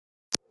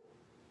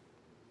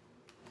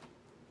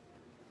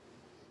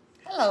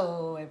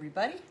Hello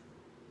everybody.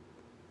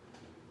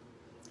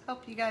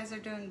 Hope you guys are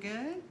doing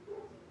good.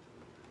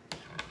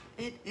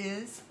 It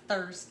is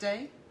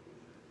Thursday,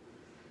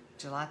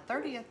 July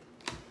 30th.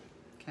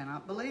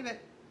 Cannot believe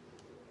it.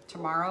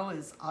 Tomorrow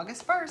is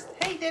August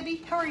 1st. Hey Debbie,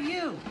 how are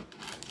you?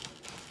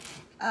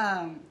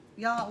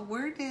 Y'all,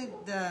 where did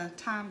the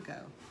time go?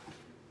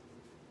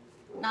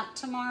 Not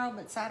tomorrow,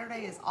 but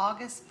Saturday is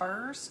August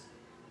 1st.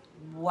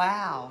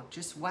 Wow,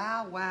 just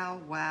wow, wow,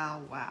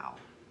 wow, wow.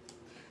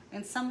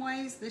 In some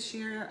ways this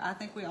year, I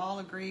think we all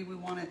agree we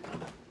want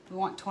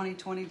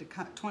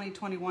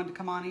 2021 to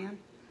come on in,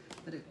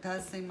 but it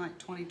does seem like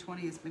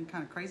 2020 has been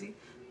kind of crazy,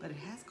 but it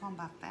has gone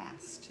by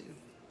fast too.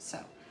 So,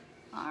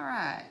 all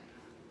right.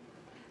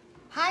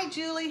 Hi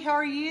Julie, how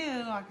are you?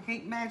 I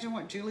can't imagine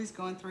what Julie's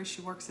going through.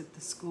 She works at the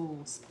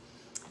schools.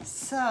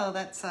 So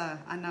that's,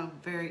 I know,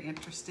 very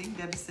interesting.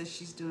 Debbie says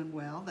she's doing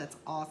well. That's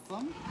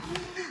awesome.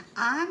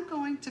 I'm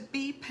going to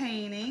be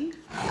painting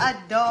a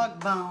dog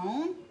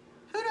bone.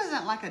 Who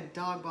doesn't like a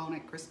dog bone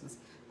at Christmas?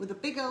 With a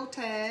big old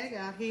tag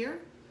out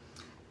here.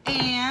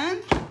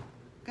 And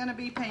gonna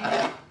be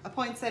painting a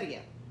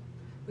poinsettia.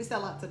 We sell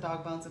lots of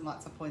dog bones and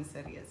lots of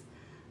poinsettias.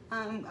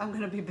 I'm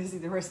gonna be busy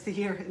the rest of the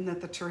year, isn't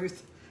that the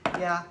truth?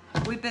 Yeah,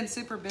 we've been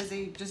super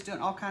busy just doing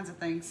all kinds of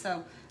things.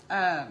 So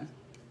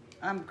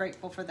I'm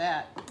grateful for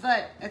that.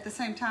 But at the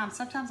same time,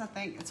 sometimes I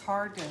think it's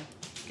hard to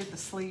get the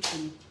sleep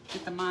and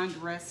get the mind to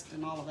rest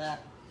and all of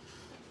that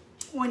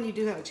when you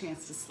do have a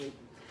chance to sleep.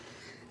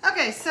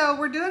 Okay, so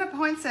we're doing a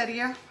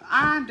poinsettia.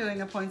 I'm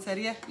doing a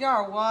poinsettia. Y'all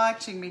are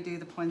watching me do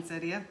the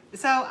poinsettia.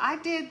 So I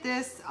did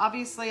this,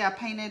 obviously I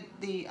painted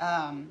the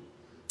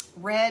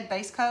red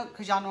base coat,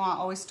 because y'all know I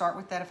always start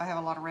with that if I have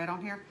a lot of red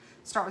on here.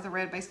 Start with a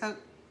red base coat.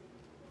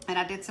 And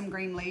I did some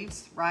green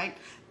leaves, right?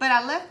 But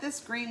I left this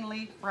green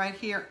leaf right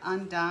here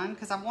undone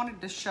because I wanted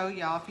to show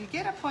y'all, if you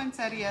get a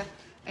poinsettia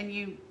and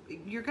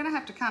you're gonna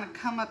have to kind of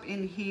come up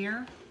in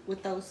here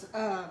with those,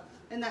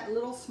 in that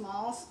little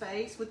small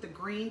space with the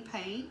green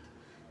paint.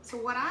 So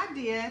what I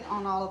did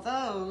on all of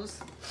those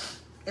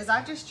is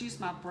I just used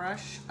my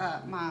brush,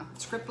 my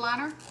script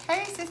liner.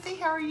 Hey sissy,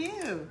 how are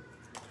you?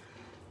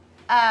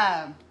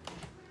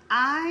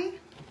 I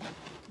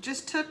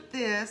just took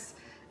this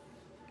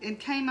and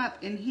came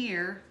up in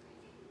here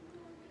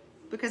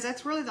because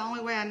that's really the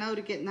only way I know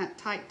to get in that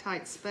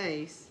tight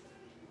space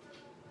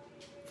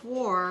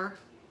for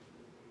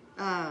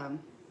my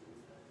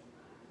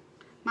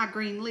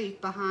green leaf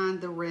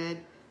behind the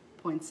red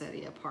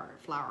poinsettia part,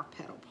 flower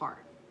petal part.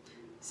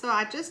 So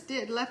I just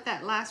left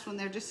that last one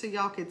there just so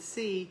y'all could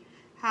see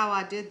how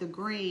I did the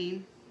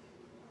green,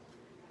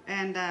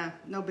 and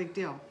no big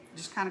deal.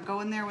 Just kind of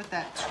go in there with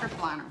that script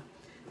liner.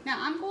 Now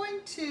I'm going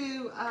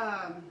to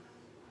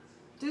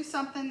do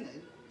something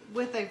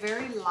with a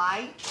very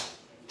light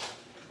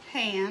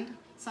hand,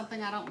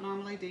 something I don't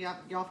normally do. Y'all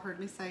have heard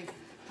me say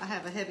I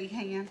have a heavy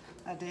hand.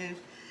 I do.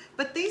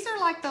 But these are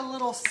like the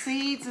little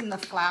seeds in the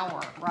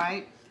flower,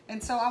 right?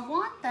 And so I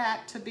want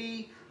that to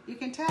be, you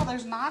can tell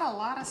there's not a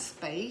lot of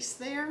space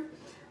there.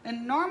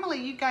 And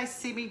normally you guys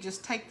see me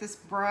just take this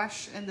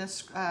brush and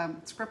this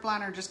script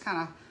liner, just kind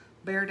of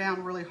bear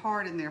down really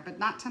hard in there, but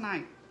not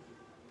tonight.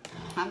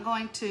 I'm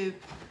going to,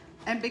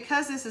 and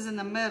because this is in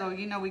the middle,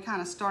 you know, we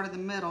kind of start in the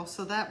middle,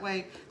 so that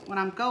way when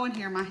I'm going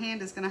here, my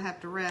hand is going to have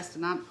to rest,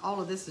 and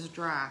all of this is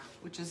dry,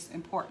 which is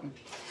important.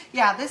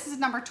 Yeah, this is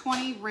number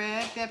 20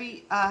 red,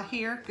 Debbie,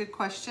 here, good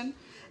question.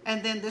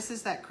 And then this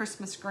is that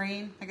Christmas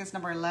green, I think it's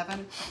number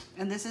 11.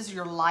 And this is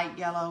your light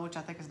yellow, which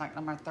I think is like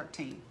number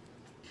 13.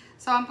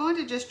 So I'm going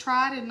to just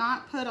try to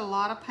not put a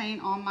lot of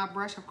paint on my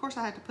brush. Of course,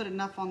 I had to put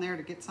enough on there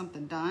to get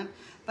something done,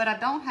 but I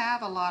don't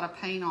have a lot of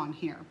paint on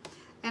here.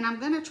 And I'm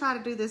gonna try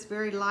to do this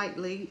very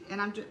lightly.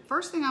 And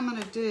first thing I'm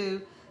gonna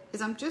do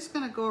is I'm just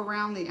gonna go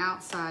around the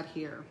outside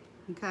here,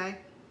 okay?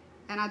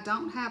 And I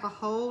don't have a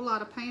whole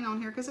lot of paint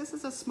on here because this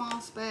is a small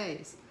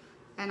space.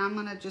 And I'm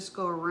gonna just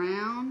go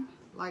around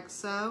like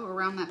so,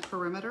 around that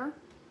perimeter.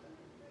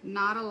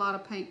 Not a lot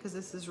of paint because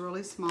this is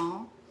really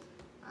small.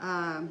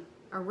 I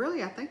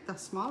think the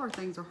smaller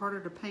things are harder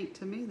to paint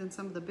to me than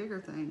some of the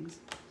bigger things.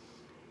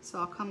 So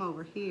I'll come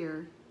over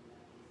here.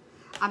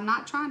 I'm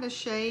not trying to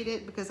shade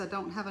it because I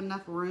don't have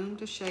enough room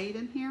to shade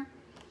in here.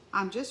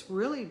 I'm just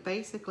really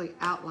basically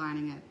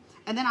outlining it.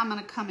 And then I'm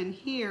gonna come in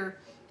here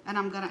and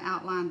I'm gonna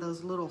outline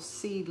those little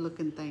seed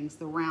looking things,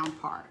 the round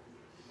part.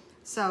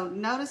 So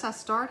notice I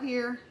start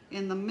here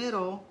in the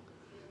middle.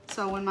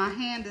 So when my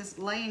hand is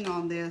laying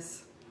on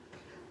this,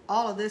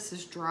 all of this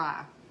is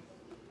dry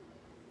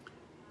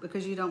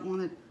because you don't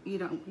want it,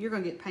 you're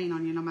gonna get paint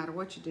on you no matter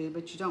what you do,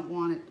 but you don't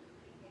want it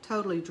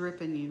totally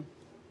dripping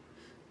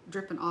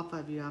off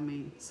of you, I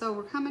mean. So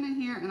we're coming in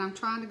here and I'm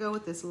trying to go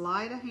with as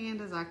light a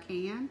hand as I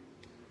can.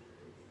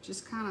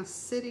 Just kind of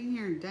sitting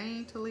here and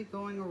daintily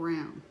going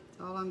around.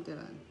 That's all I'm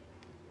doing.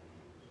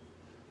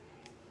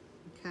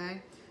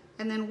 Okay,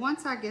 and then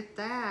once I get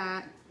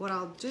that, what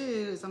I'll do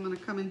is I'm gonna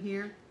come in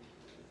here.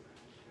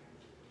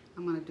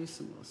 I'm gonna do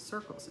some little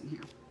circles in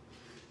here.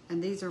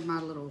 And these are my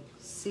little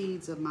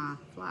seeds of my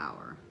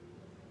flower.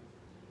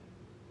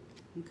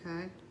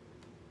 Okay.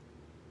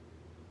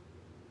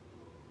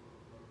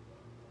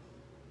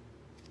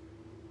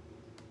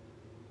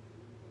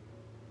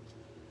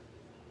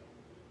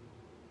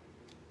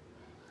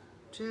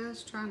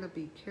 Just trying to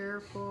be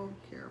careful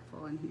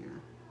in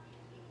here.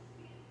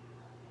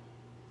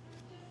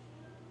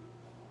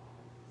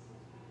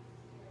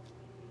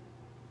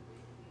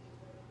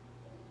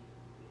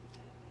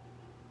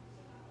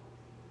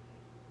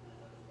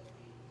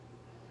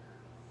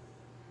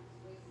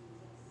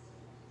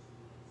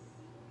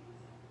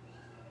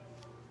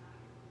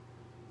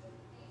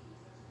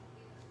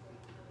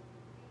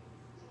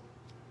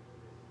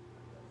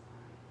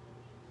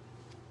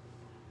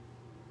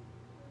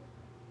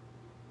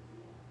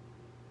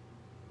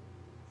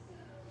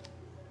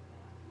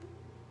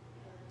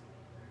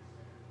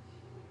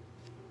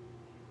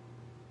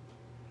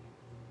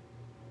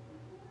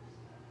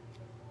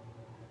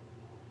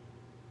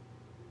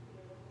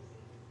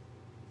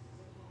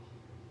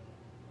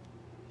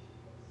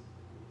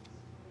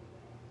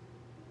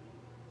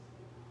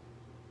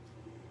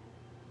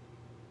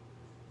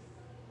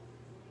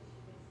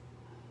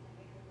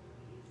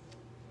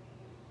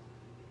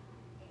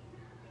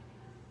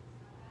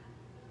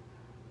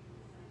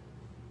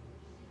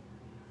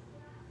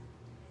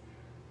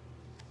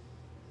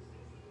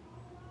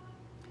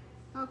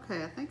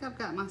 Okay, I think I've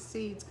got my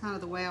seeds kind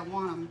of the way I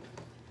want them.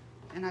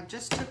 And I've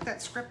just took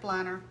that script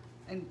liner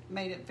and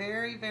made it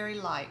very, very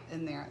light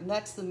in there. And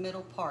that's the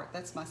middle part.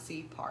 That's my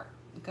seed part,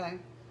 okay?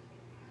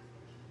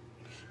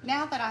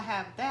 Now that I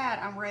have that,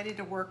 I'm ready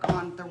to work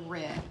on the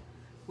red,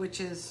 which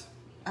is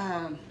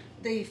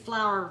the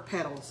flower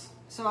petals.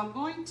 So I'm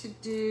going to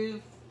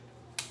do,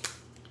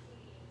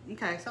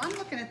 okay, so I'm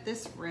looking at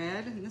this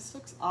red, and this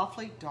looks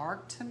awfully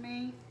dark to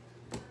me.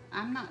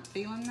 I'm not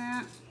feeling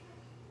that.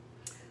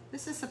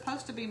 This is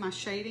supposed to be my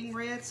shading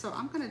red, so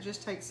I'm gonna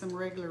just take some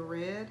regular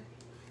red.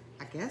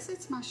 I guess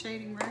it's my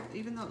shading red,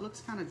 even though it looks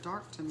kind of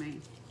dark to me.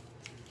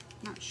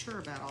 Not sure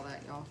about all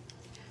that, y'all.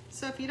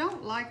 So if you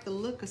don't like the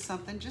look of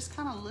something, just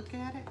kind of look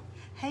at it.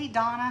 Hey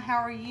Donna, how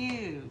are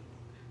you?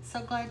 So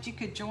glad you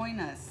could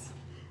join us.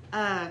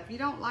 If you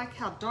don't like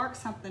how dark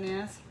something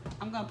is,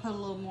 I'm gonna put a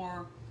little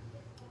more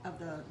of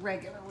the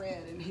regular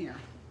red in here.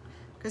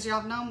 Because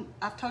y'all know,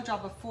 I've told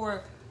y'all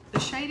before, the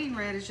shading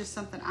red is just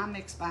something I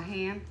mix by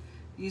hand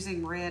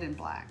using red and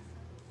black.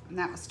 And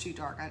that was too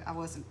dark. I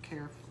wasn't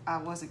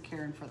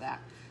caring for that.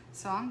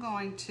 So I'm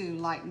going to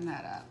lighten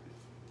that up.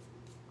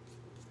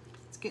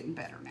 It's getting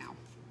better now.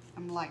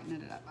 I'm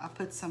lightening it up. I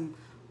put some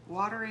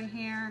water in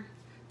here.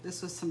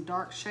 This was some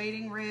dark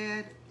shading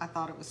red. I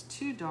thought it was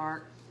too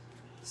dark,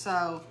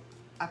 so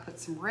I put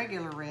some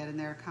regular red in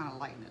there to kind of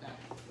lighten it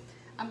up.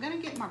 I'm gonna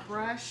get my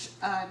brush.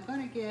 I'm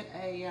gonna get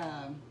a,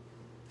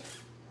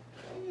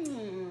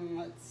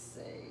 let's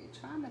see,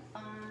 trying to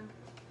find,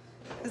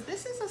 because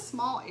this is a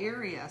small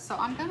area, so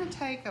I'm gonna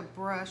take a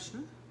brush.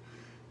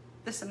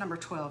 This is number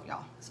 12,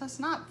 y'all. So it's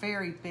not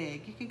very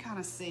big. You can kind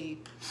of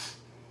see.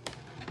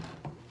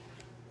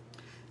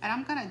 And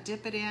I'm gonna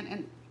dip it in,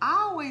 and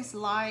I always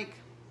like,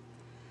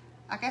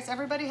 I guess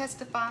everybody has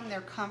to find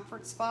their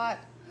comfort spot,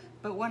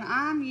 but when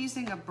I'm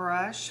using a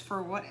brush,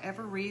 for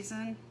whatever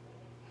reason,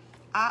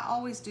 I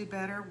always do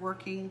better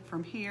working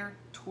from here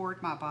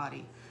toward my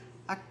body.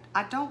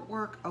 I don't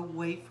work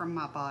away from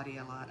my body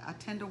a lot. I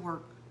tend to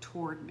work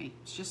toward me.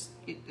 It's just,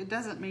 it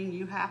doesn't mean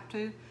you have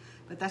to,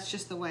 but that's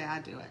just the way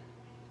I do it.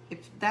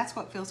 If that's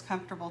what feels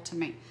comfortable to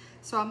me.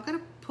 So I'm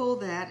gonna pull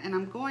that, and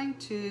I'm going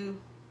to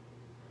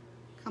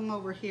come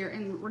over here,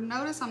 and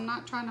notice I'm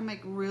not trying to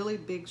make really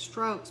big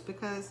strokes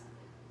because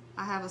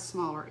I have a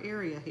smaller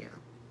area here.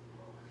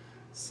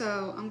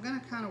 So I'm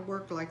gonna kind of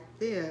work like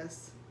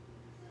this,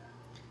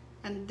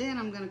 and then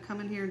I'm gonna come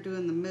in here and do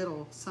in the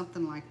middle,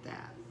 something like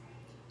that.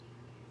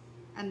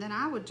 And then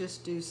I would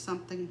just do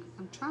something,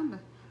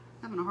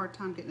 having a hard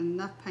time getting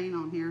enough paint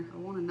on here. I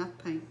want enough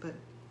paint, but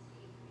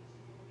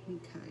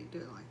okay, do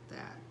it like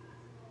that.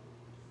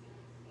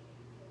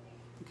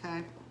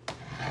 Okay.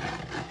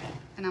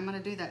 And I'm gonna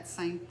do that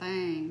same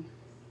thing,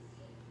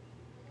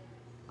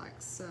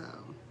 like so.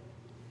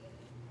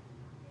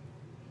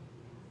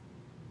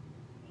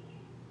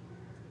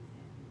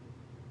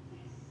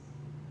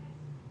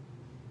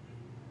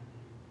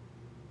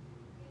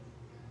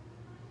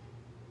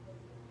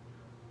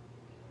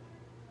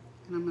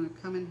 And I'm gonna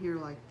come in here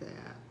like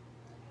that.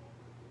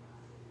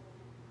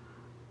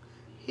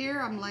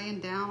 Here I'm laying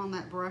down on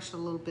that brush a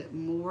little bit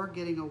more,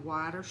 getting a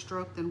wider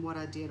stroke than what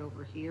I did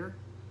over here,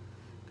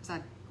 because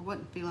I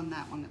wasn't feeling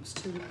that one. It was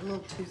a little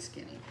too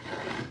skinny.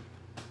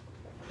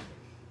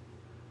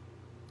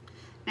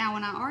 Now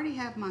when I already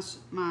have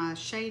my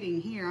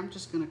shading here, I'm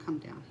just gonna come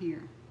down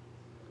here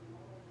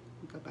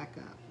and go back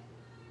up.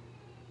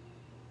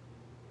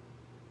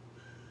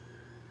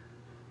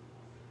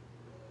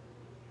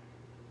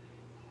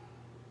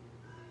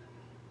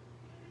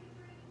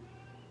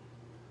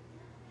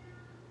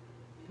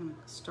 I'm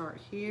gonna start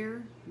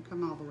here and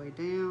come all the way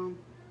down.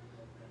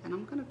 And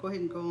I'm gonna go ahead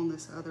and go on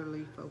this other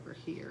leaf over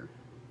here.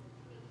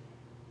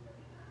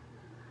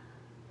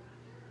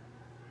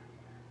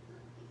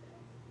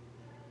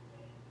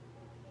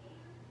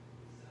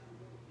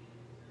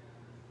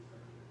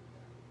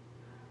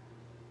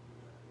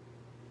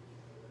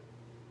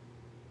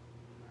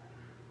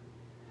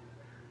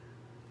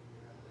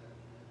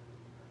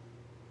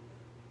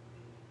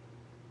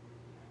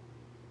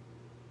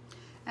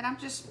 And I'm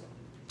just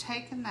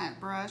taking that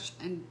brush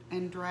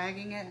and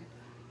dragging it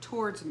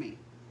towards me,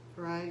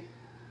 right?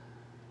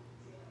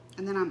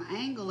 And then I'm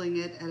angling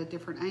it at a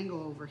different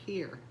angle over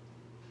here.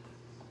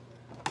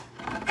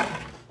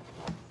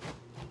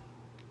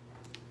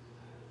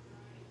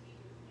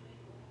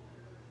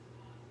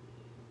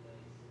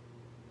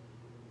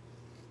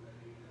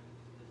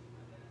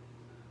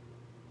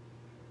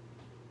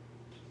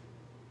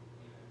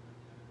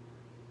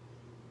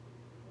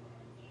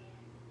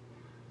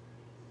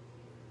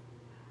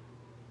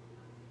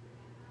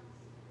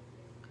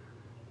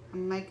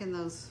 I'm making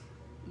those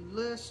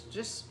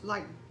just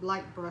like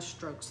light brush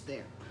strokes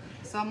there.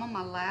 So I'm on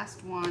my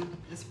last one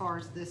as far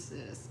as this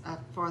is,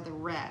 for the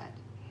red.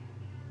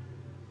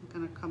 I'm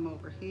gonna come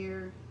over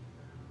here.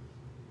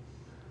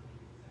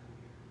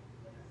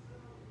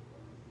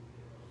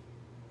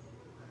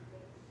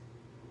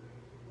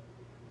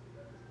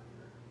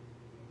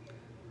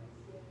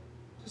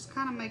 Just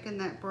kind of making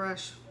that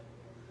brush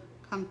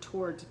come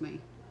towards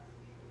me.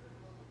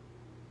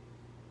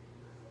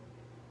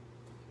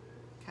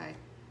 Okay.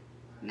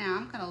 Now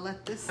I'm gonna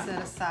let this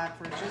set aside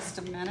for just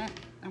a minute.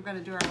 I'm gonna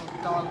do our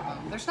little dog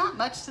bone. There's not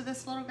much to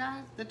this little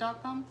guy, the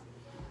dog bone.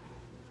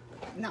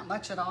 Not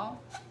much at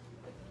all.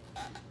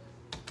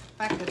 In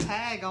fact, the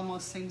tag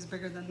almost seems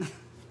bigger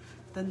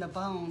than the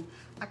bone.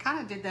 I kind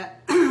of did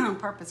that on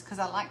purpose because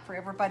I like for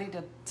everybody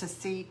to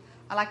see.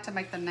 I like to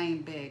make the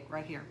name big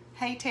right here.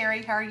 Hey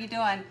Terry, how are you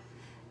doing?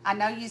 I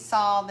know you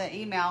saw the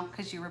email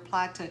because you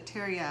replied to it.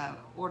 Terry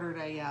ordered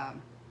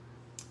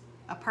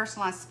a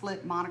personalized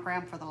split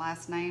monogram for the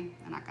last name,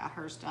 and I got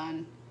hers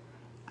done.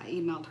 I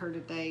emailed her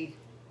today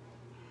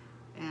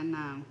and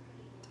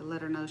to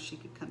let her know she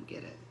could come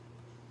get it.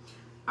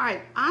 All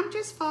right, I'm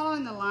just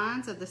following the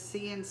lines of the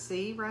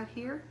CNC right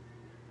here,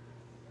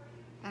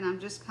 and I'm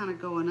just kind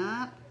of going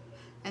up,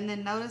 and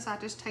then notice I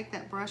just take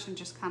that brush and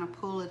just kind of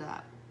pull it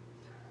up.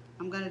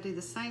 I'm going to do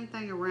the same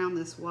thing around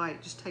this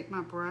white. Just take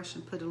my brush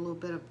and put a little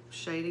bit of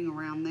shading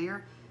around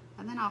there,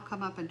 and then I'll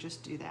come up and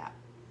just do that.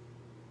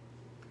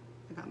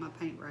 I got my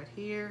paint right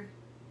here.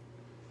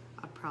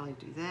 I'd probably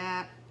do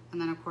that.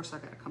 And then of course I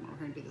gotta come over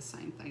here and do the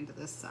same thing to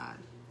this side.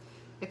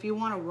 If you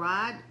want a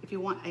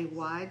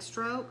wide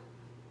stroke,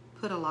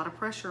 put a lot of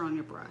pressure on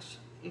your brush.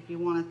 If you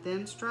want a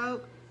thin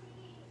stroke,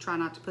 try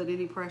not to put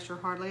any pressure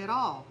hardly at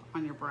all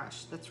on your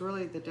brush. That's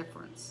really the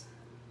difference.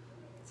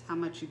 It's how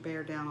much you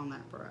bear down on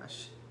that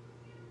brush.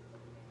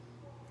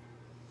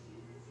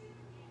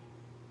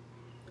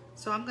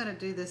 So I'm gonna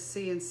do this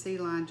CNC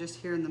line just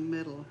here in the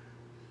middle.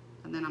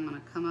 And then I'm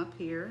gonna come up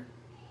here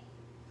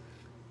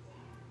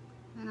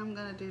and I'm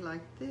gonna do like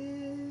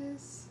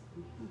this.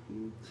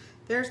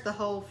 There's the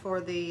hole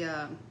for the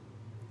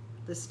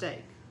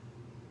stake.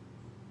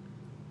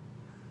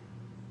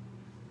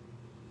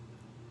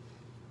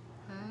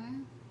 Okay.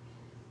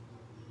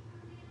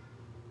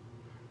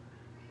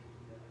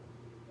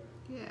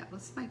 Yeah,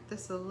 let's make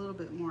this a little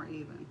bit more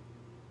even.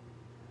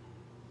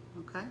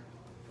 Okay.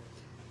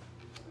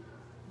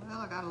 Well,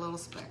 I got a little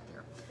speck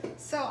there.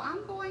 So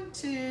I'm going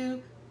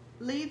to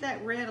leave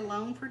that red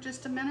alone for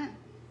just a minute.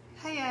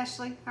 Hey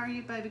Ashley, how are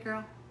you, baby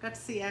girl? Got to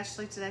see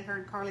Ashley today. Her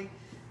and Carly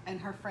and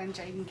her friend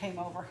Jaden came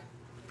over,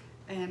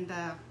 and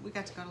we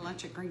got to go to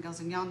lunch at Gringo's,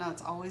 and y'all know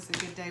it's always a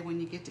good day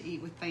when you get to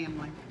eat with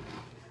family.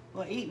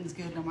 Well, eating's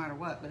good no matter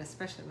what, but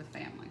especially with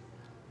family.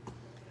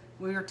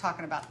 We were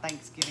talking about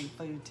Thanksgiving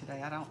food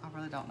today. I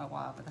really don't know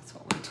why, but that's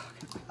what we were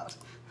talking about.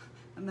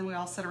 And then we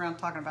all sit around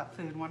talking about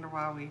food and wonder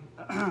why we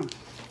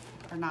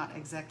are not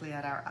exactly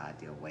at our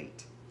ideal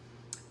weight.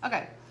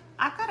 Okay.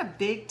 I've got a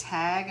big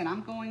tag, and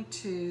I'm going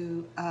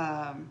to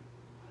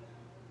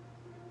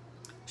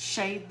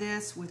shade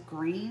this with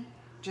green,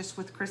 just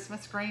with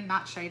Christmas green,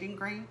 not shading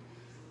green,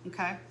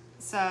 okay?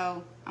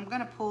 So I'm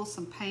gonna pull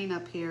some paint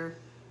up here,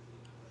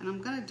 and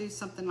I'm gonna do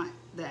something like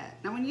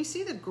that. Now when you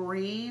see the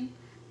green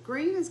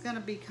is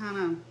gonna be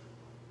kind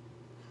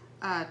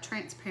of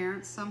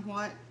transparent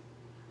somewhat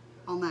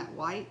on that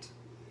white.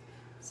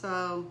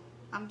 So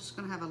I'm just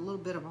gonna have a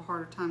little bit of a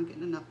harder time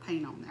getting enough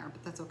paint on there,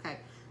 but that's okay.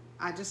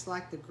 I just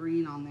like the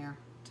green on there.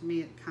 To me,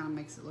 it kind of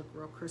makes it look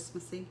real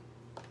Christmassy,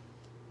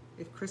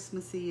 if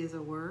Christmassy is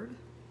a word.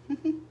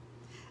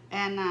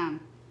 And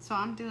so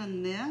I'm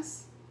doing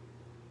this,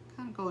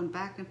 kind of going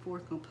back and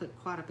forth, gonna put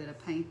quite a bit of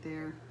paint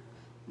there.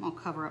 I'm gonna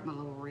cover up my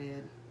little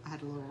red. I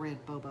had a little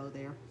red bobo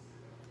there.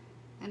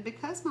 And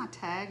because my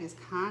tag is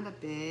kind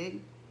of big,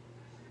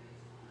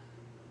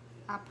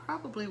 I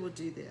probably will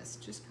do this.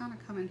 Just kind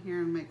of come in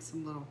here and make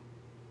some little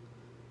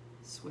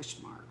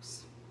swish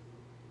marks.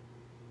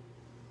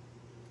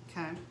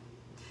 Okay.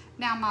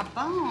 Now my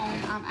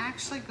bone, I'm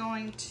actually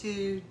going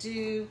to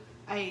do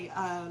a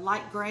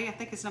light gray. I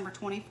think it's number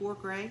 24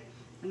 gray.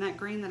 And that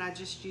green that I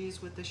just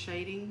used with the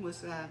shading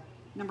was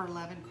number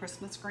 11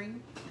 Christmas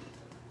green.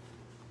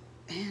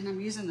 And I'm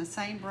using the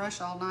same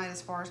brush all night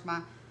as far as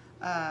my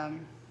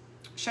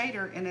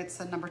shader, and it's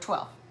a number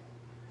 12.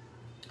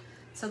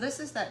 So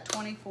this is that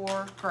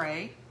 24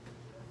 gray.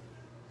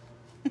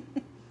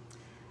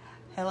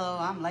 Hello,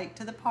 I'm late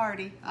to the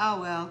party.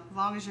 Oh well, as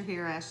long as you're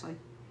here, Ashley.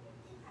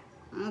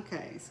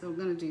 Okay, so we're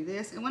gonna do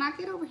this. And when I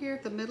get over here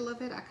at the middle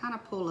of it, I kind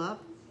of pull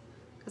up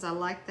because I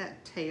like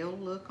that tail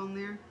look on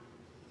there.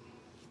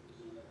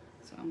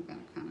 So I'm gonna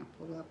kind of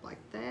pull up like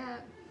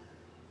that.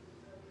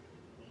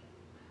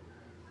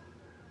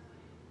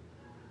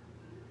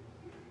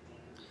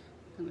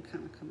 I'm gonna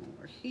kind of come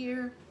over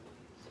here.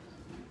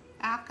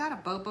 I've got a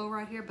bobo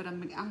right here, but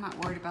I'm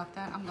not worried about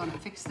that. I'm gonna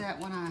fix that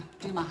when I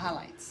do my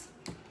highlights.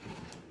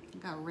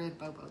 I've got a red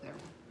bobo there,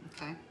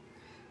 okay?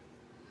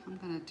 I'm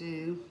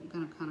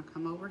gonna kind of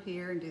come over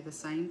here and do the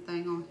same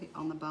thing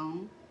on the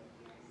bone.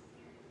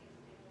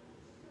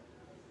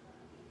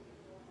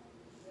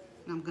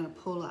 And I'm gonna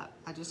pull up.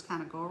 I just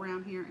kind of go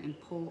around here and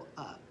pull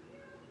up.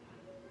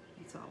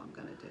 That's all I'm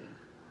gonna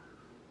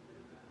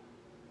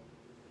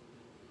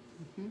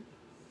do.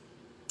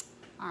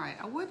 All right,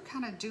 I would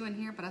kind of do in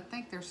here, but I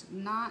think there's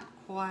not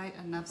quite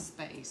enough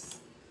space.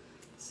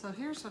 So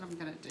here's what I'm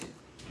gonna do.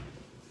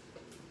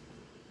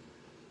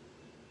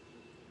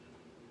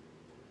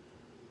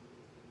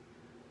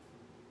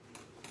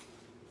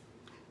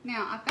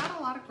 Now, I've got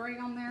a lot of gray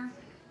on there,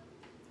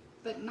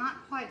 but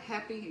not quite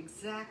happy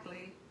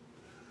exactly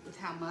with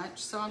how much.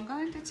 So I'm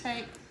going to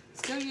take,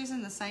 still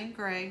using the same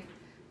gray,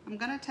 I'm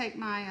gonna take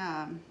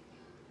my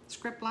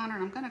script liner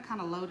and I'm gonna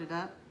kind of load it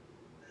up.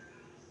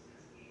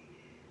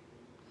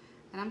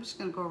 And I'm just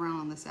gonna go around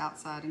on this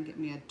outside and get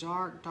me a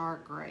dark,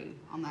 dark gray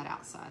on that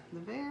outside, the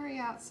very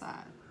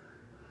outside.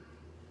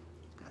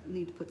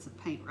 Need to put some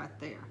paint right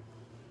there.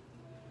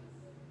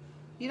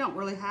 You don't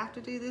really have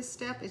to do this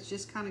step. It's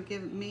just kind of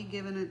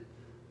giving it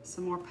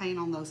some more paint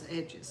on those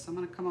edges. So I'm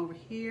gonna come over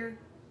here,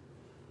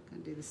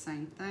 gonna do the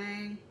same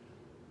thing.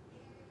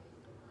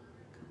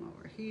 Come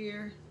over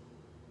here.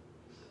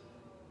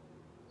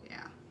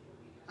 Yeah,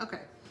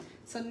 okay.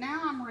 So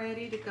now I'm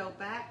ready to go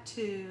back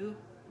to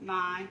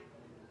my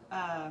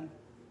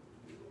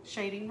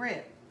shading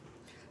red.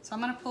 So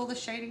I'm gonna pull the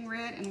shading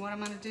red, and what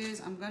I'm gonna do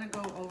is I'm gonna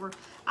go over,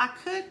 I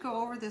could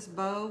go over this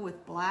bow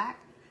with black,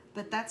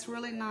 but that's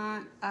really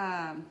not,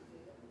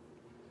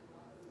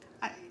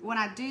 when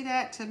I do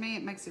that, to me,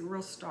 it makes it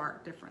real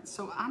stark difference.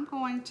 So I'm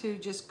going to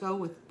just go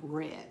with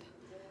red.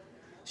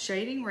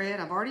 Shading red,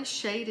 I've already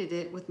shaded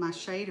it with my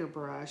shader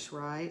brush,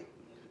 right?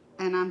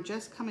 And I'm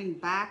just coming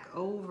back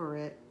over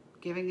it,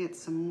 giving it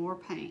some more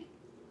paint,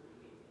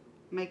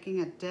 making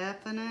a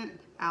definite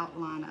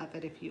outline of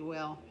it, if you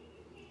will,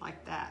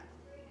 like that.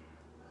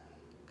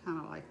 Kind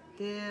of like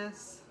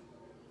this.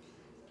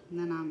 And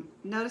then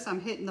notice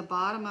I'm hitting the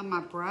bottom of my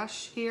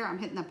brush here. I'm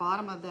hitting the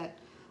bottom of that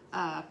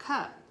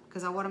cup,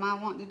 because what am I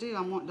wanting to do?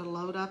 I'm wanting to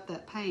load up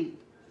that paint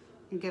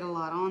and get a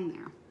lot on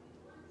there.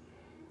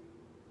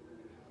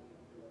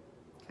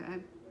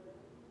 Okay.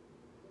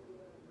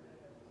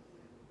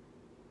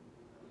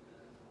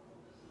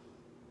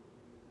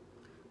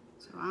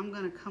 So I'm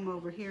going to come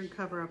over here and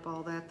cover up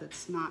all that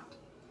that's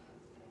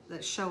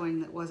showing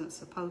that wasn't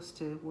supposed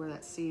to, where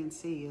that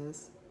CNC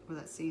is, where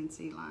that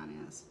CNC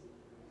line is.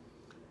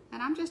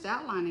 And I'm just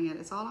outlining it.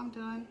 It's all I'm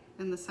doing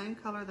in the same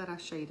color that I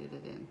shaded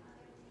it in.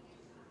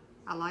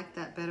 I like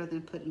that better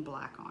than putting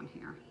black on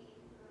here.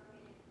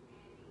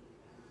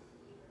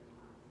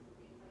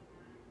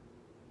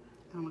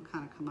 I'm gonna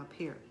kind of come up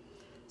here.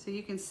 So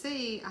you can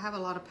see I have a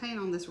lot of paint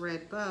on this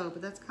red bow,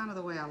 but that's kind of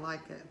the way I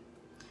like it.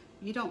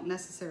 You don't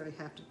necessarily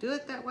have to do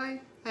it that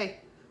way.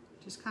 Hey,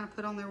 just kind of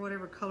put on there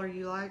whatever color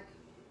you like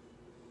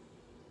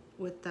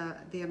with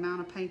the amount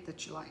of paint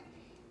that you like.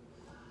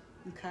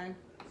 Okay?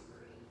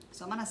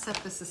 So I'm gonna set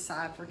this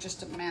aside for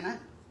just a minute.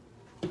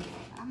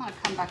 I'm gonna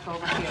come back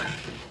over here.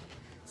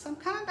 So I'm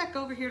coming back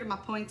over here to my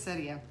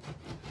poinsettia.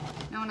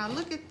 Now when I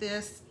look at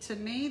this, to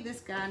me, this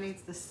guy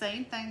needs the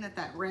same thing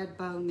that red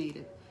bow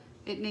needed.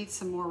 It needs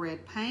some more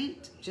red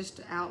paint just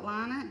to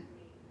outline it.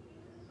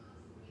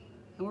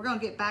 And we're gonna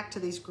get back to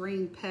these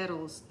green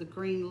petals, the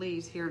green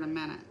leaves here in a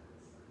minute.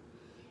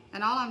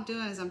 And all I'm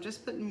doing is I'm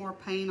just putting more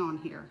paint on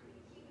here.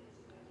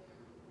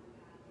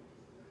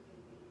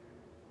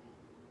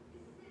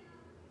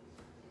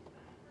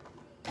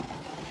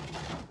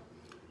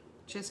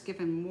 Just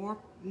giving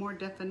more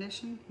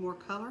definition, more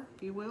color,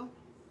 if you will.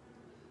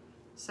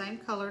 Same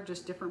color,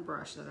 just different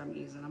brush that I'm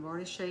using. I've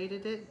already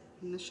shaded it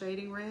in the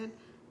shading red.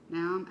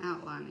 Now I'm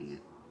outlining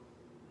it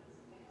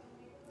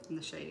in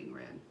the shading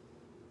red.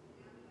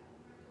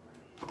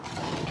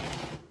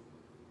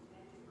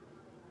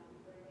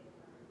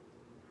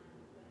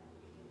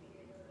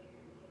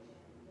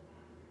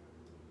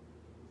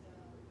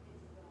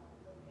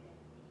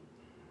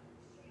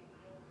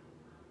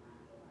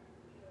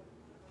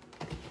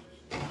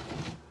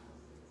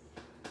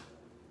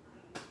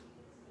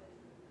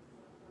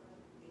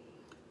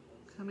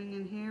 Coming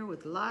in here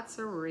with lots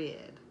of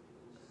red.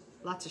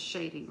 Lots of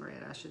shading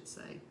red, I should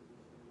say.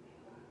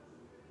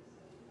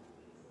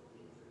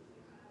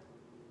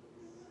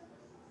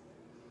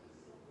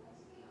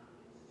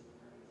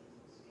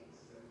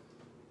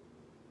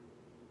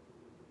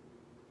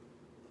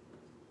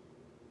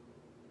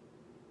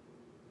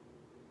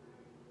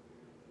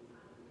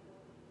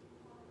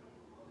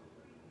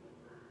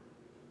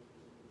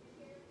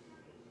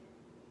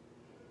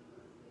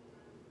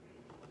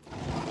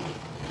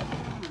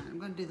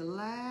 do the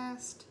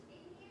last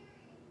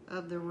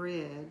of the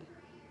red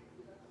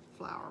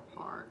flower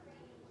part.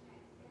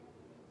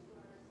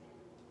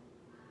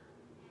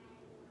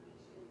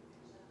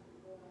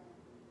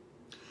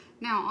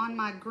 Now on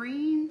my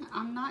green,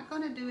 I'm not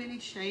going to do any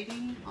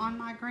shading on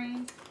my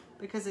green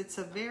because it's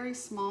a very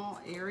small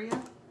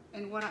area.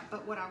 And what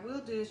I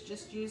will do is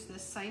just use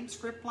this same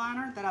script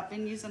liner that I've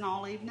been using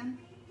all evening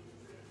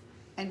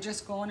and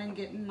just going and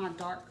getting my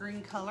dark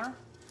green color,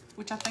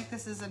 which I think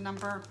this is a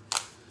number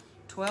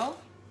 12.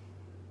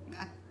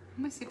 Let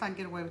me see if I can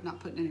get away with not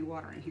putting any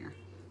water in here.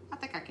 I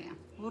think I can.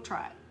 We'll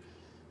try it.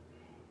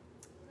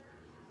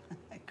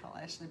 I call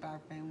Ashley by our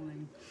family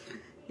name.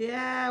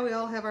 Yeah, we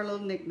all have our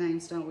little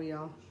nicknames, don't we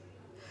all?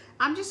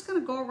 I'm just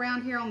gonna go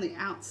around here on the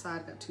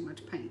outside. Got too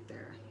much paint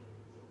there.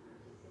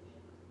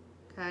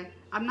 Okay,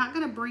 I'm not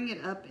gonna bring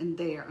it up in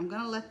there. I'm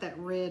gonna let that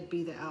red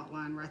be the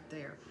outline right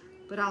there.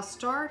 But I'll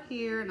start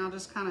here and I'll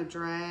just kind of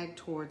drag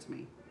towards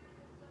me.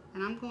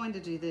 And I'm going to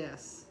do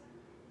this.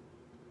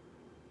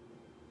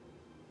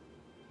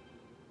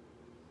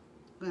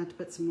 I'm gonna have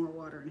to put some more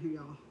water in here,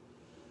 y'all.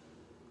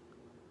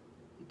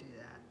 Do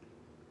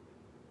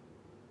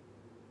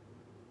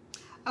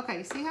that.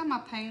 Okay, see how my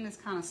paint is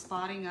kind of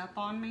spotting up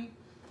on me?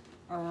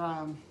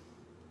 Or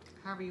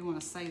however you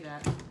want to say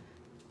that.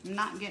 I'm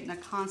not getting a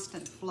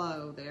constant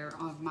flow there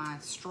of my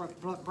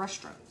brush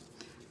stroke.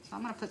 So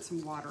I'm going to put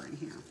some water in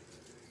here.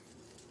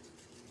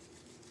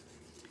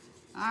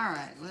 All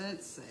right,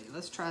 let's see.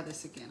 Let's try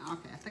this again.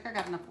 Okay, I think I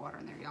got enough water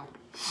in there, y'all.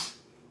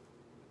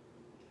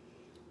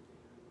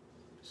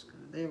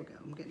 There we go.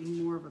 I'm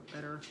getting more of a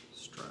better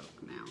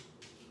stroke now.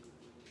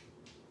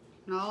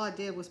 And all I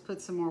did was put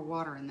some more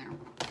water in there.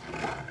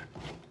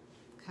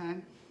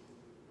 Okay.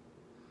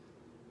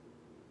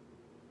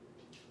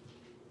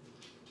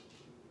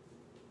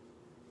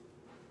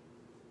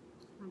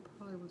 I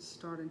probably would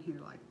start in here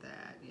like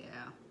that,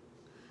 yeah.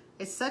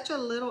 It's such a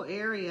little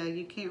area,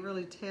 you can't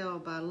really tell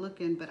by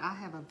looking, but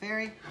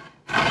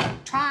I'm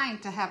trying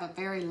to have a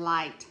very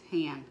light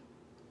hand,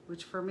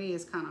 which for me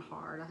is kind of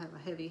hard. I have a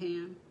heavy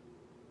hand.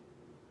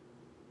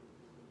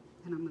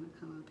 And I'm gonna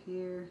come up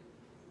here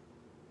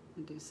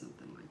and do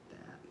something like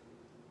that.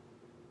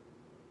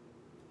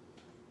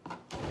 Up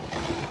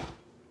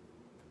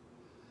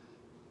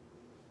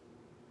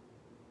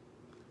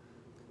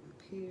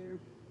here.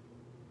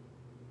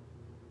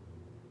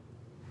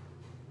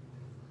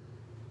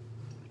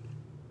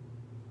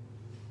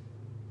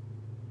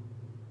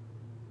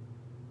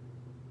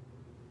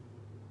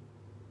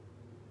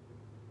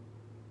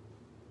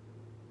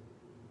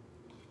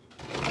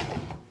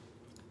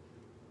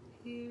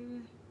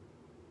 Here.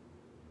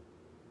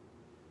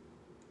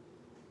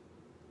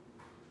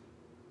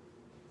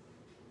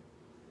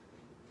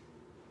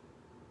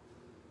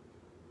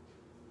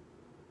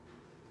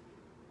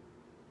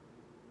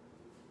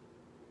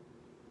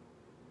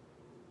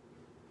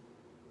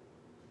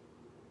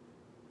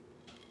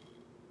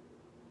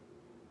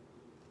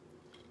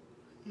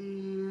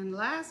 And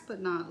last but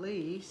not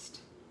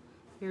least,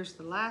 here's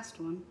the last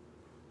one.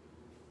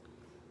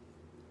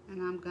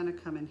 And I'm gonna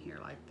come in here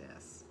like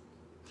this.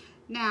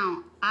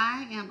 Now,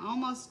 I am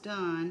almost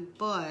done,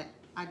 but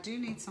I do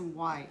need some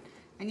white.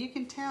 And you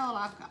can tell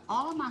I've got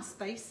all of my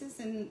spaces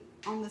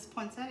on this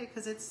poinsettia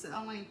because it's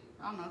only,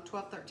 I don't know,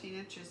 12, 13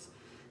 inches.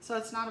 So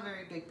it's not a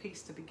very big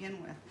piece to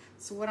begin with.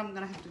 So what I'm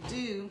gonna have to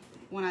do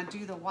when I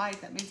do the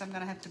white, that means I'm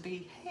gonna have to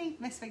be, hey,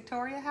 Miss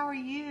Victoria, how are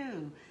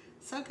you?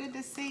 So good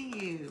to see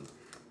you.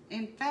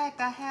 In fact,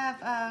 I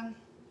have,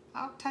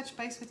 I'll touch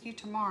base with you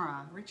tomorrow.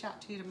 Reach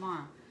out to you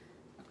tomorrow.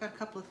 I've got a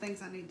couple of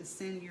things I need to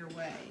send your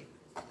way.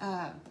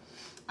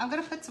 I'm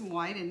gonna put some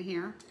white in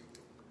here.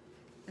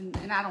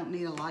 And I don't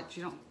need a lot.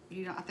 You don't,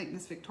 I think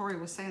Miss Victoria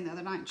was saying the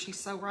other night, and she's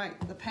so right,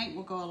 the paint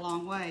will go a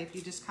long way if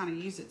you just kind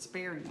of use it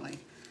sparingly.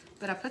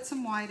 But I put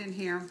some white in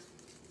here.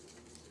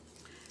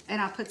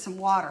 And I put some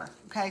water,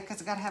 okay?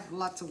 Because I gotta have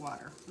lots of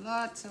water.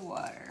 Lots of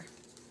water.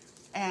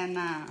 And,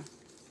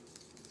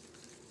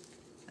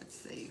 let's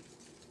see.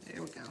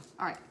 There we go.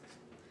 All right.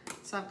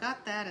 So I've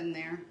got that in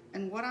there.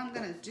 And what I'm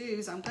gonna do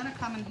is I'm gonna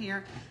come in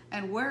here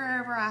and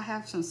wherever I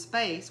have some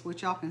space,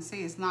 which y'all can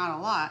see is not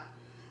a lot,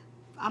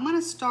 I'm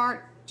gonna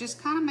start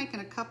just kind of making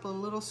a couple of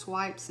little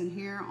swipes in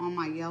here on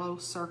my yellow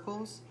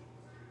circles.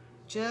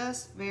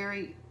 Just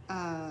very,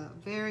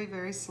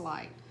 very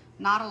slight.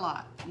 Not a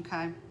lot,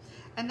 okay?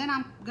 And then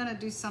I'm gonna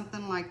do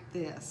something like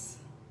this.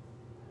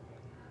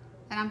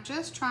 And I'm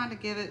just trying to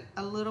give it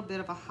a little bit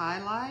of a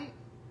highlight.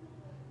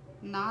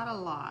 Not a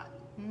lot.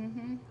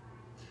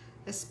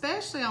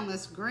 Especially on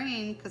this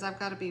green, because I've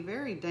got to be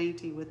very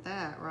dainty with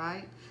that,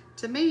 right?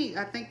 To me,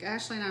 I think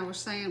Ashley and I were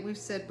saying, we've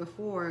said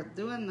before,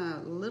 doing the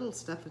little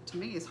stuff to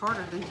me is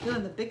harder than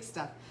doing the big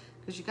stuff,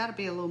 because you got to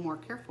be a little more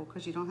careful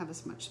because you don't have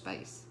as much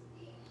space.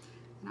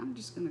 And I'm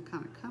just going to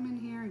kind of come in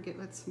here and get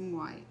with some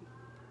white.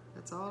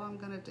 That's all I'm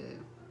going to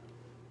do.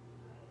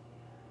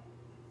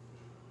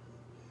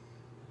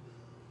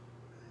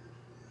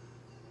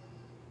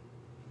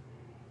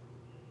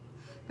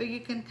 But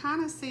you can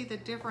kind of see the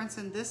difference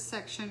in this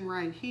section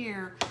right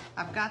here.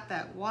 I've got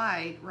that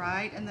white,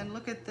 right? And then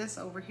look at this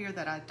over here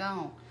that I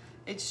don't.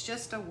 It's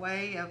just a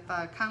way of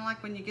kind of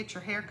like when you get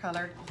your hair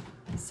colored.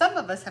 Some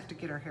of us have to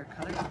get our hair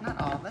colored,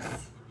 not all of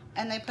us.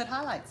 And they put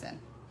highlights in.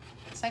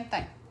 Same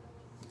thing.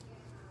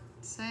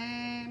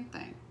 Same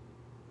thing.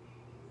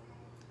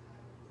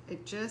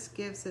 It just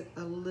gives it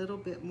a little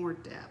bit more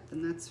depth,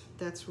 and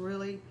that's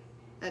really,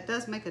 that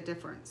does make a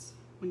difference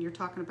when you're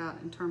talking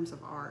about in terms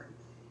of art.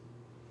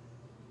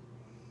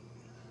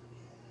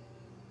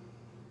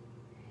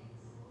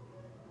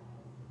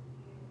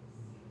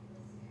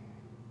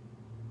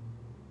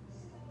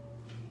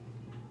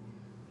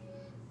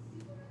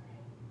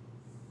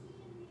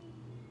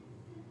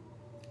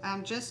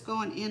 I'm just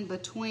going in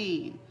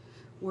between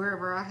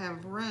wherever I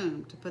have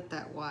room to put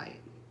that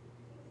white.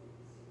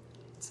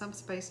 Some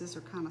spaces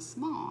are kind of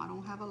small. I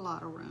don't have a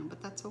lot of room,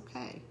 but that's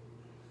okay.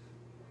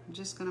 I'm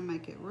just gonna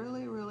make it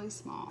really, really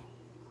small.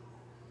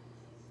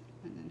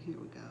 And then here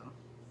we go.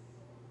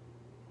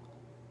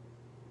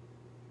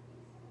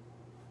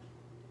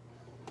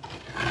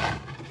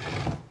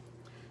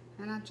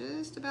 And I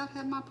just about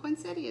have my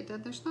poinsettia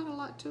done. There's not a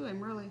lot to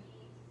him, really.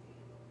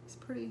 It's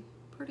pretty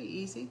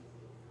easy.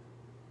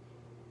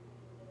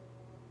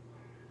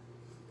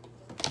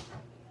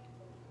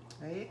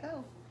 There you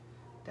go.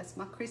 That's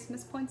my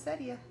Christmas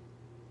poinsettia.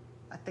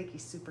 I think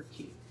he's super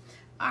cute.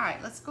 All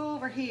right, let's go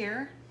over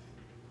here.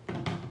 I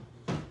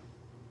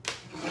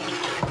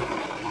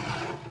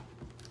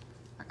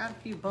got a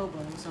few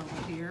bobos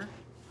over here.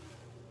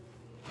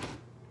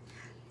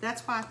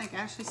 That's why I think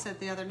Ashley said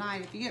the other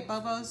night, if you get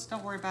bobos,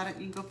 don't worry about it.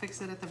 You can go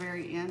fix it at the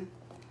very end.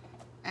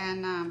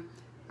 And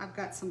I've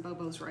got some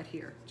bobos right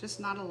here. Just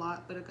not a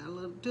lot, but I got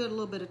do a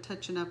little bit of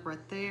touching up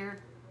right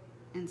there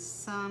and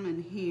some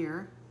in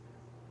here.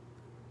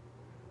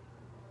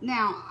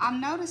 Now,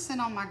 I'm noticing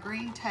on my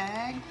green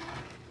tag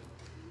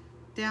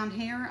down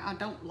here, I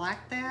don't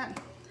like that.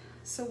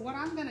 So what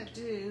I'm gonna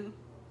do,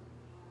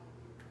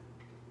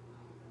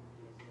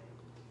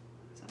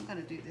 I'm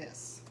gonna do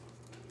this.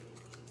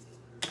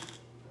 I'm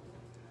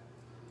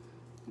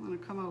gonna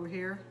come over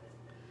here,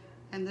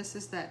 and this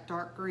is that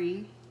dark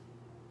green.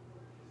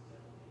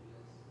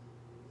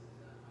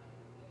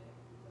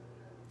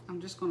 I'm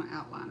just gonna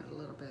outline it a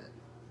little bit.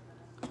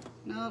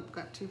 Nope,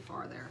 got too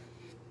far there.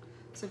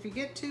 So if you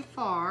get too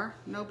far,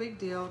 no big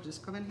deal,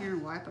 just come in here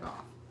and wipe it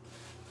off,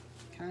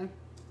 okay?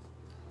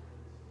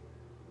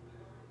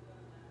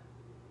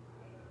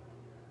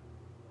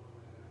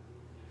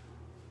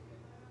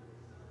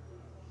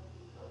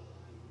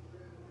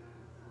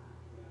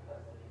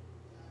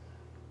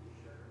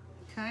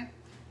 Okay,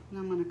 and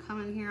I'm gonna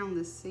come in here on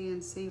this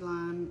CNC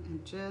line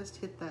and just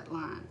hit that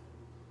line.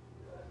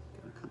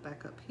 Gonna come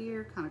back up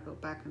here, kind of go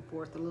back and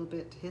forth a little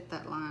bit to hit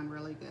that line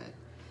really good.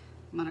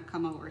 I'm gonna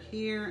come over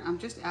here. I'm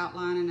just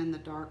outlining in the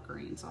dark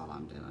greens, all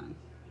I'm doing.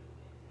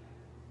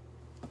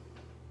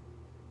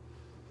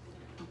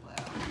 Hopefully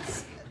I don't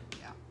see it,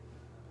 yeah.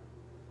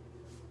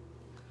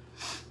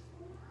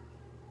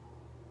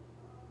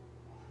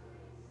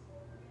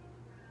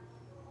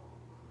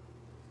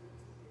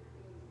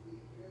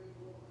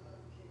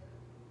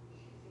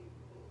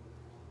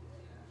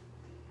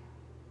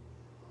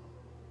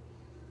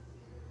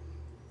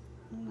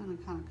 I'm gonna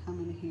kind of come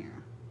in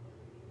here.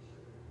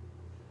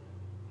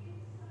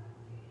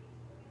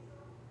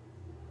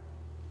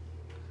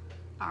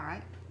 All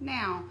right,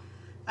 now,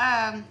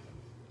 I'm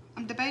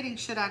debating,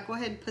 should I go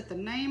ahead and put the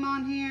name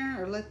on here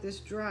or let this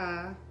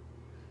dry?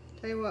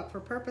 Tell you what, for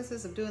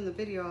purposes of doing the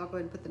video, I'll go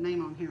ahead and put the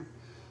name on here.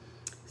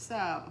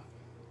 So,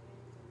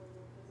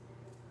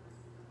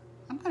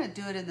 I'm gonna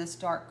do it in this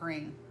dark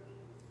green.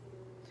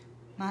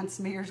 Mine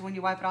smears when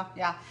you wipe it off,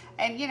 yeah.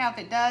 And you know, if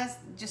it does,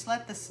 just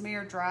let the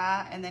smear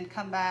dry and then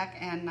come back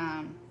and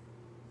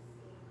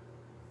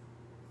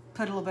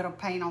put a little bit of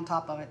paint on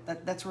top of it.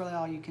 That's really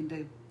all you can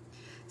do.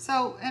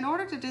 So in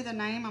order to do the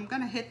name, I'm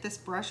gonna hit this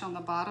brush on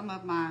the bottom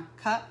of my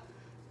cup.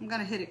 I'm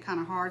gonna hit it kind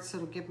of hard so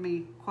it'll give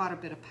me quite a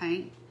bit of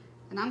paint.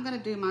 And I'm gonna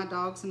do my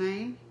dog's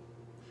name.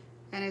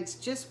 And it's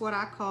just what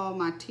I call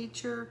my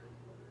teacher,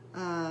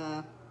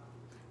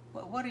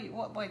 what do you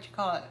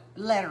call it?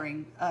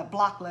 Lettering,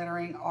 block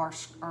lettering, or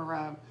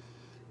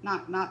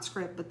not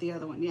script, but the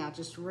other one. Yeah,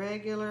 just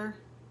regular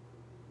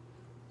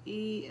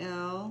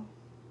E-L-L-I.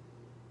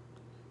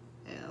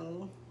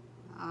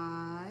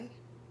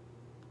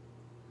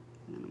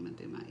 And then I'm gonna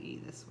do my E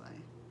this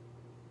way.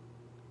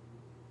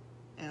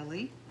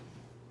 Ellie.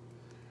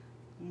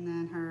 And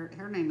then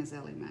her name is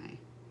Ellie Mae.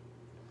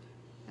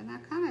 And I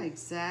kind of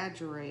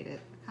exaggerate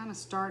it. I kind of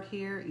start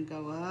here and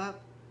go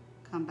up,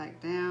 come back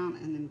down,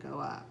 and then go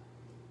up.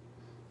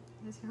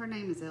 Her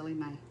name is Ellie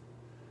Mae.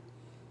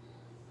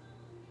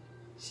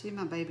 She's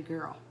my baby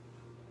girl.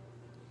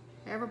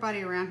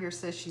 Everybody around here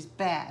says she's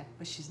bad,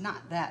 but she's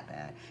not that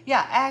bad.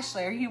 Yeah,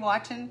 Ashley, are you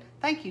watching?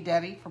 Thank you,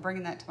 Debbie, for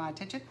bringing that to my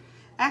attention.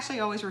 Ashley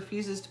always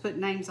refuses to put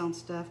names on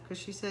stuff because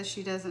she says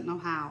she doesn't know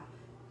how.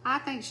 I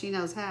think she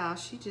knows how.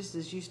 She just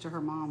is used to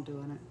her mom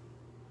doing it.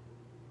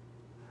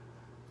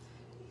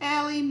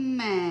 Ellie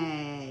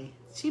Mae.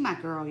 She my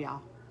girl,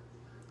 y'all.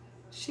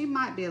 She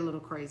might be a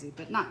little crazy,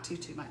 but not too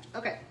much.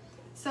 Okay,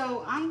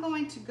 So I'm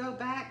going to go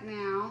back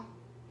now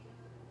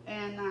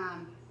and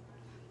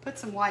put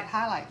some white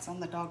highlights on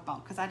the dog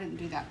bone because I didn't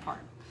do that part.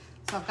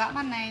 So I've got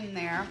my name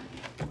there.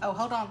 Oh,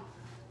 hold on.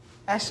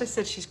 Ashley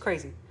said she's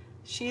crazy.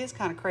 She is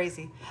kind of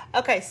crazy.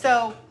 Okay,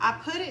 so I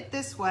put it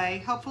this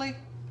way. Hopefully,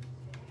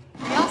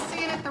 y'all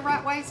see it the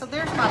right way. So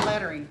there's my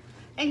lettering.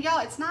 And y'all,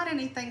 it's not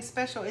anything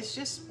special. It's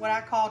just what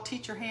I call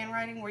teacher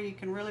handwriting, where you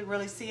can really,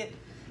 really see it.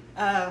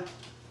 And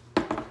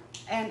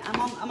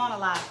I'm on a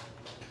live.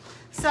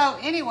 So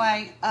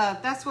anyway,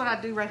 that's what I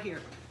do right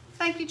here.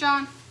 Thank you,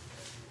 John.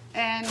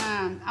 And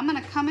I'm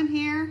gonna come in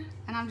here,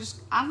 and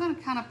I'm gonna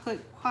kind of put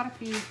quite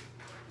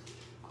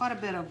a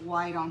bit of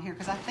white on here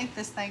because I think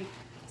this thing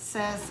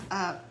says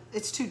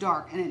it's too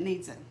dark and it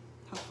needs it.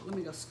 Let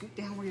me go scoot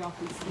down where y'all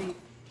can see.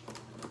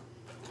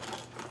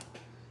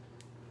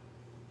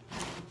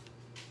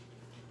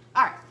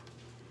 All right,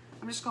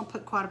 I'm just gonna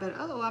put quite a bit.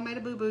 Oh, I made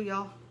a boo-boo,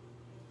 y'all.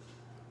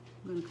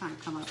 I'm gonna kind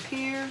of come up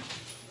here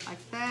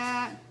like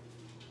that,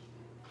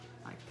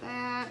 like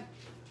that.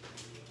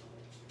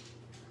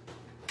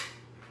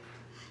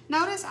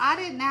 Notice I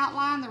didn't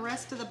outline the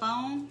rest of the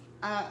bone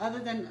other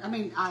than,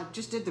 I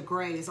just did the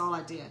gray is all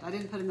I did. I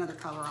didn't put another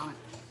color on it.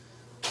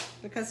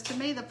 Because to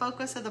me, the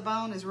focus of the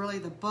bone is really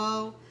the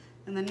bow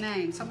and the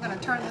name. So I'm gonna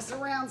turn this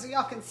around so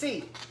y'all can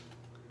see.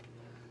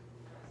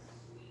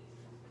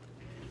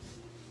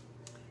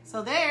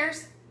 So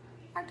there's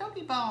our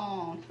doggy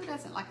bone. Who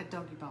doesn't like a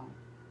doggy bone?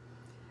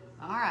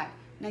 All right,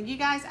 now you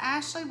guys,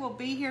 Ashley will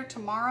be here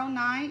tomorrow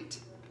night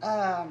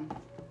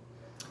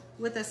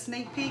with a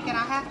sneak peek. And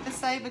I have to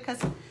say, because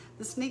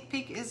the sneak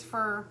peek is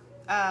for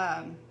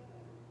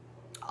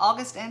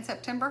August and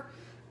September,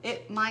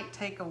 it might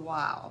take a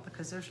while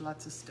because there's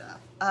lots of stuff.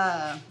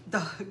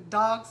 The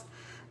dogs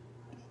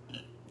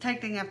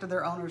taking after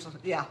their owners.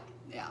 Yeah.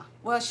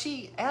 Well,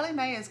 Ellie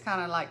Mae is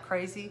kind of like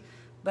crazy,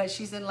 but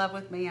she's in love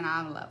with me and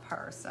I love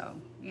her. So,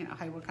 you know,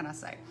 hey, what can I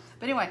say?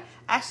 But anyway,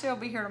 Ashley will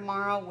be here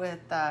tomorrow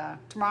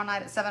tomorrow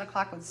night at 7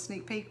 o'clock with a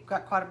sneak peek. We've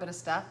got quite a bit of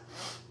stuff.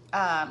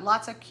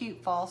 Lots of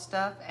cute fall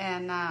stuff.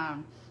 And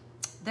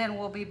then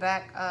we'll be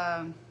back,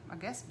 I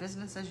guess,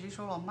 business as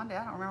usual on Monday.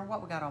 I don't remember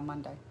what we got on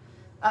Monday.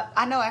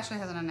 I know Ashley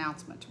has an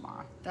announcement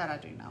tomorrow. That I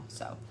do know.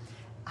 So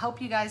I hope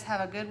you guys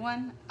have a good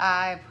one.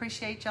 I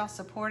appreciate y'all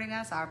supporting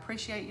us. I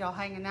appreciate y'all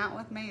hanging out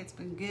with me. It's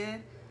been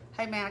good.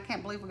 Hey, man, I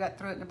can't believe we got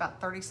through it in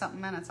about 30-something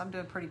minutes. I'm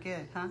doing pretty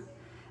good,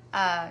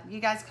 huh? You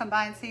guys come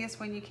by and see us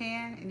when you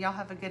can, and y'all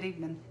have a good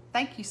evening.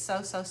 Thank you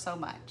so, so, so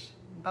much.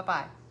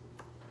 Bye-bye.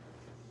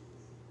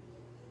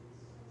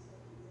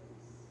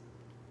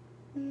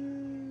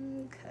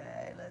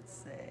 Okay,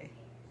 let's see.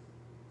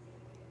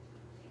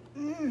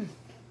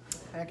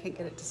 I can't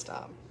get it to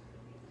stop.